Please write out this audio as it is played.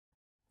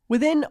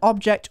Within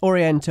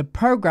object-oriented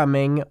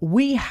programming,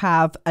 we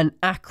have an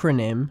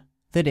acronym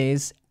that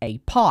is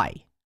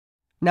API.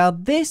 Now,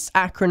 this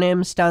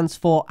acronym stands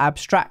for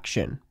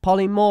abstraction,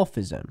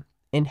 polymorphism,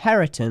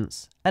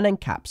 inheritance, and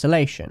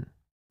encapsulation.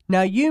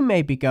 Now, you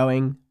may be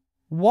going,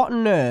 what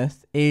on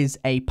earth is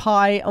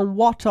API and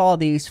what are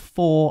these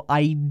four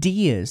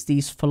ideas,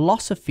 these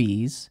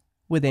philosophies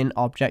within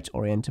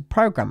object-oriented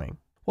programming?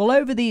 Well,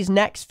 over these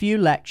next few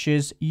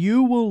lectures,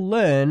 you will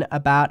learn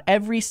about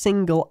every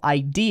single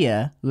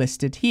idea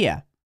listed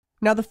here.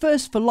 Now, the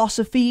first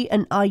philosophy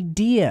and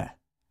idea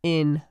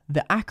in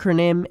the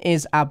acronym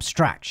is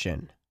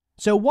abstraction.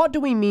 So what do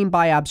we mean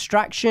by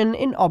abstraction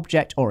in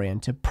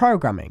object-oriented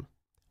programming?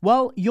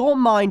 Well, your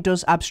mind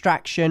does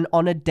abstraction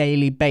on a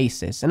daily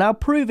basis, and I'll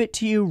prove it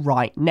to you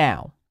right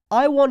now.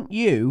 I want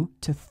you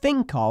to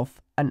think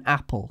of an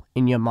apple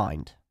in your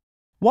mind.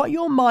 What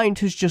your mind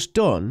has just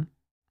done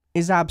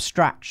is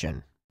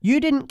abstraction. You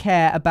didn't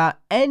care about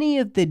any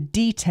of the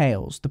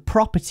details, the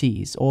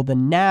properties, or the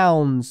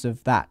nouns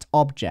of that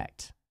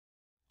object.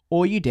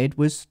 All you did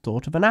was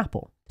thought of an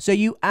apple. So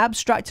you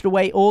abstracted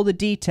away all the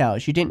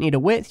details. You didn't need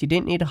a width, you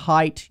didn't need a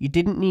height, you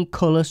didn't need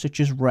colour such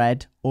as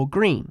red or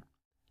green.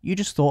 You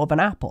just thought of an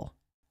apple.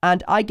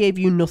 And I gave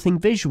you nothing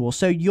visual,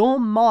 so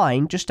your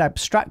mind just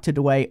abstracted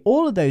away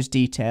all of those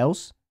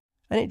details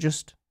and it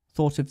just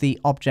thought of the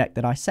object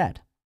that I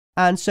said.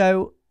 And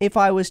so if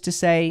I was to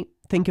say,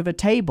 think of a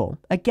table.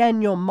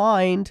 Again, your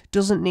mind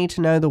doesn't need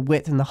to know the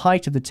width and the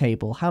height of the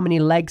table, how many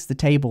legs the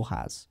table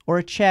has. Or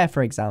a chair,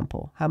 for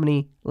example. How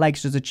many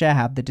legs does a chair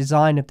have? The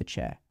design of the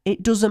chair.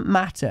 It doesn't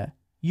matter.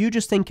 You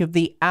just think of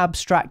the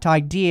abstract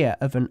idea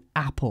of an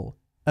apple,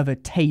 of a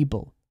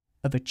table,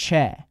 of a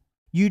chair.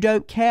 You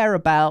don't care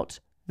about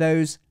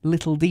those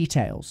little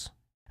details.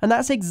 And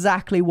that's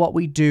exactly what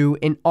we do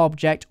in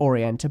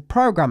object-oriented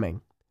programming.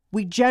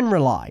 We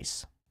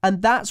generalize.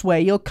 And that's where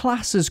your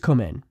classes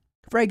come in.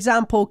 For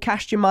example,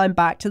 cast your mind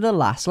back to the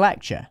last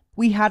lecture.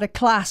 We had a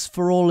class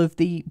for all of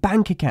the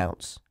bank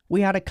accounts.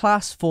 We had a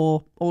class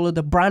for all of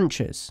the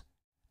branches,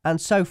 and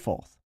so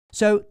forth.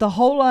 So the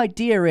whole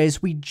idea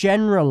is we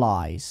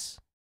generalize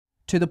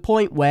to the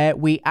point where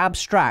we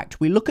abstract.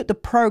 We look at the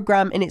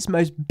program in its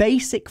most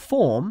basic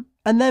form,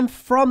 and then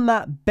from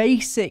that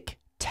basic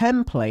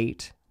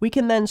template, we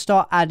can then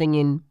start adding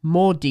in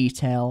more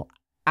detail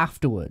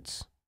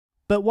afterwards.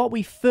 But what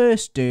we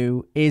first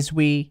do is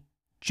we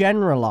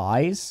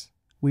generalize.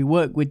 We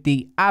work with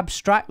the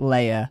abstract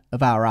layer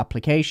of our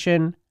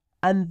application,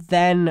 and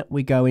then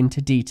we go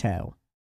into detail.